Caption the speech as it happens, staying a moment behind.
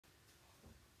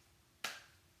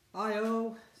Hi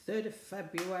all, 3rd of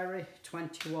February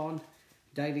 21,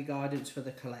 daily guidance for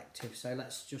the collective. So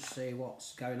let's just see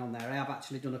what's going on there. I have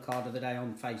actually done a card of the day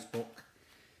on Facebook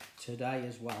today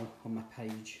as well on my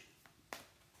page.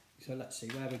 So let's see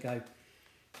where we go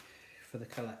for the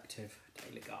collective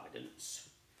daily guidance.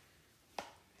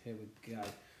 Here we go.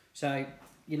 So,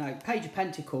 Page of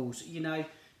Pentacles,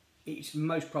 it's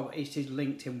most probably it is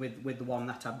linked in with the one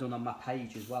that I've done on my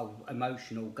page as well,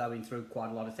 emotional, going through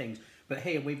quite a lot of things. But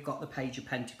here we've got the Page of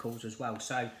Pentacles as well.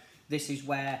 So this is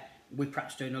where we're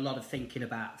perhaps doing a lot of thinking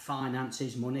about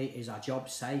finances, money. Is our job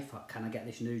safe? Can I get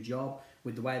this new job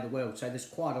with the way of the world? So there's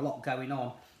quite a lot going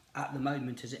on at the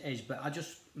moment as it is. But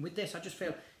with this, I just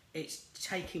feel it's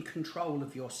taking control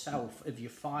of yourself, of your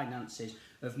finances,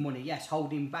 of money. Yes,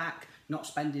 holding back, not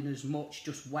spending as much,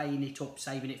 just weighing it up,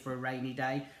 saving it for a rainy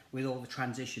day with all the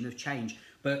transition of change.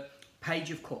 But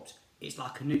Page of Cups, it's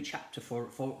like a new chapter for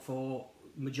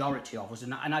majority of us.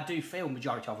 And I do feel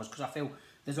majority of us, because I feel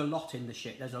there's a lot in the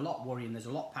shit. There's a lot worrying, there's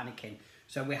a lot panicking.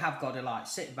 So we have got to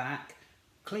sit back,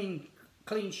 clean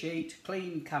sheet,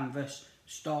 clean canvas,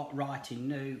 start writing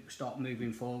new, start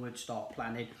moving forward, start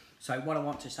planning. So what I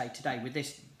want to say today with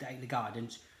this daily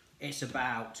guidance, it's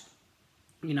about,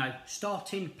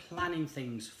 starting planning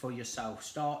things for yourself,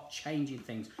 start changing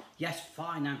things. Yes,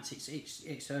 finance,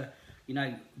 it's a,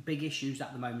 big issues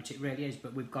at the moment, it really is,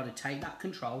 but we've got to take that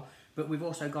control, but we've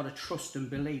also got to trust and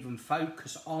believe and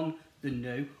focus on the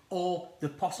new or the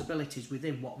possibilities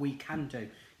within what we can do.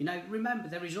 Remember,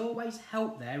 there is always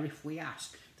help there if we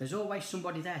ask. There's always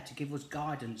somebody there to give us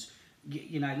guidance.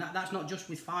 That's not just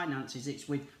with finances, it's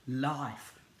with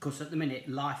life, because at the minute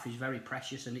life is very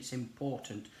precious and it's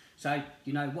important. So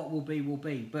what will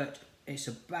be, but it's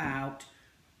about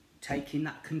taking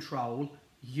that control,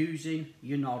 using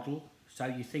your noddle, so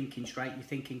you're thinking straight, you're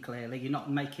thinking clearly, you're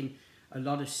not making a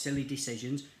lot of silly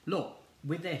decisions. Look,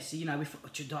 with this,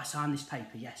 if do I sign this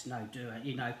paper? Yes, no, do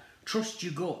it. Trust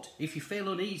your gut. If you feel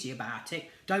uneasy about it,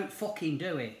 don't fucking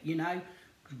do it.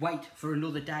 Wait for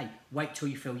another day. Wait till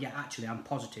you feel, yeah, actually I'm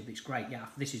positive, it's great, yeah,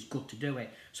 this is good to do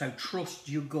it. So trust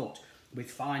your gut with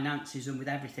finances and with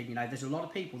everything. There's a lot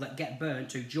of people that get burned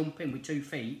to jump in with 2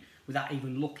 feet without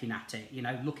even looking at it,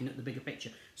 looking at the bigger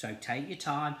picture. So take your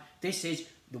time. This is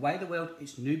the way of the world.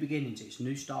 It's new beginnings, it's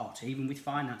new starts, even with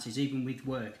finances, even with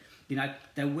work.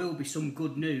 There will be some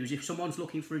good news. If someone's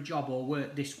looking for a job or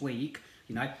work this week,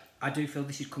 I do feel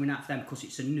this is coming out for them, because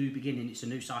it's a new beginning, it's a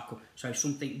new cycle. So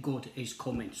something good is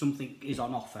coming, something is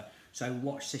on offer. So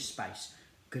watch this space.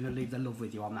 Going to leave the love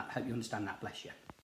with you on that. Hope you understand that. Bless you.